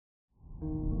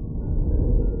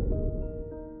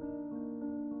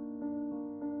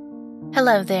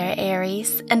Hello there,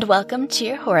 Aries, and welcome to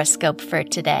your horoscope for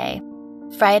today,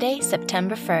 Friday,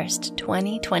 September 1st,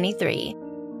 2023.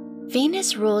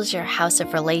 Venus rules your house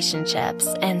of relationships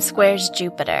and squares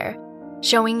Jupiter,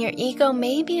 showing your ego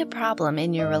may be a problem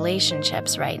in your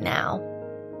relationships right now.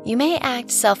 You may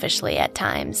act selfishly at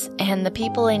times, and the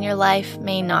people in your life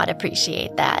may not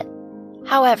appreciate that.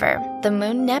 However, the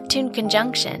Moon-Neptune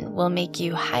conjunction will make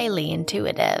you highly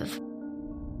intuitive.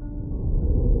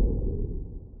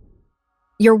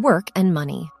 Your work and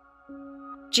money.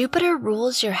 Jupiter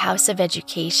rules your house of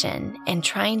education and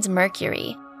trines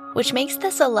Mercury, which makes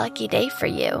this a lucky day for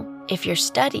you if your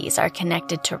studies are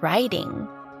connected to writing.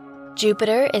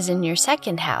 Jupiter is in your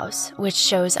second house, which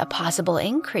shows a possible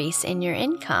increase in your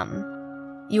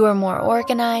income. You are more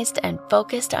organized and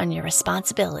focused on your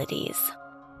responsibilities.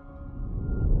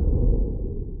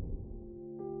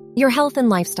 Your health and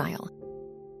lifestyle.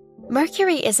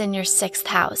 Mercury is in your sixth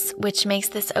house, which makes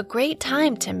this a great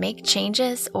time to make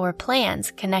changes or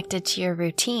plans connected to your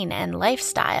routine and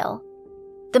lifestyle.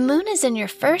 The moon is in your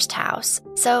first house,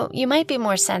 so you might be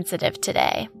more sensitive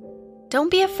today. Don't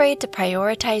be afraid to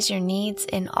prioritize your needs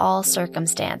in all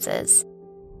circumstances.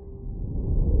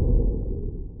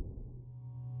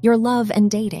 Your love and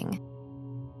dating.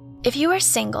 If you are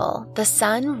single, the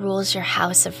sun rules your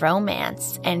house of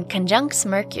romance and conjuncts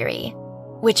Mercury,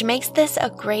 which makes this a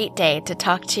great day to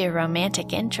talk to your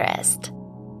romantic interest.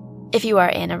 If you are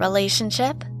in a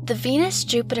relationship, the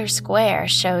Venus-Jupiter square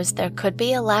shows there could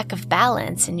be a lack of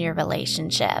balance in your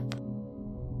relationship.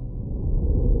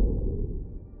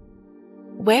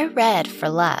 Wear red for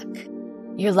luck.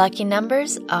 Your lucky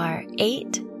numbers are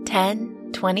 8,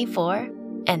 10, 24,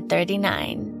 and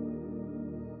 39.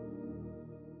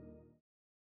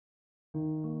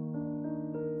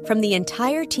 From the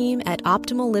entire team at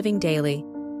Optimal Living Daily,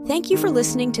 thank you for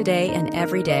listening today and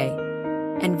every day.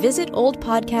 And visit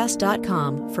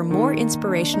oldpodcast.com for more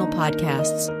inspirational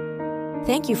podcasts.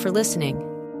 Thank you for listening.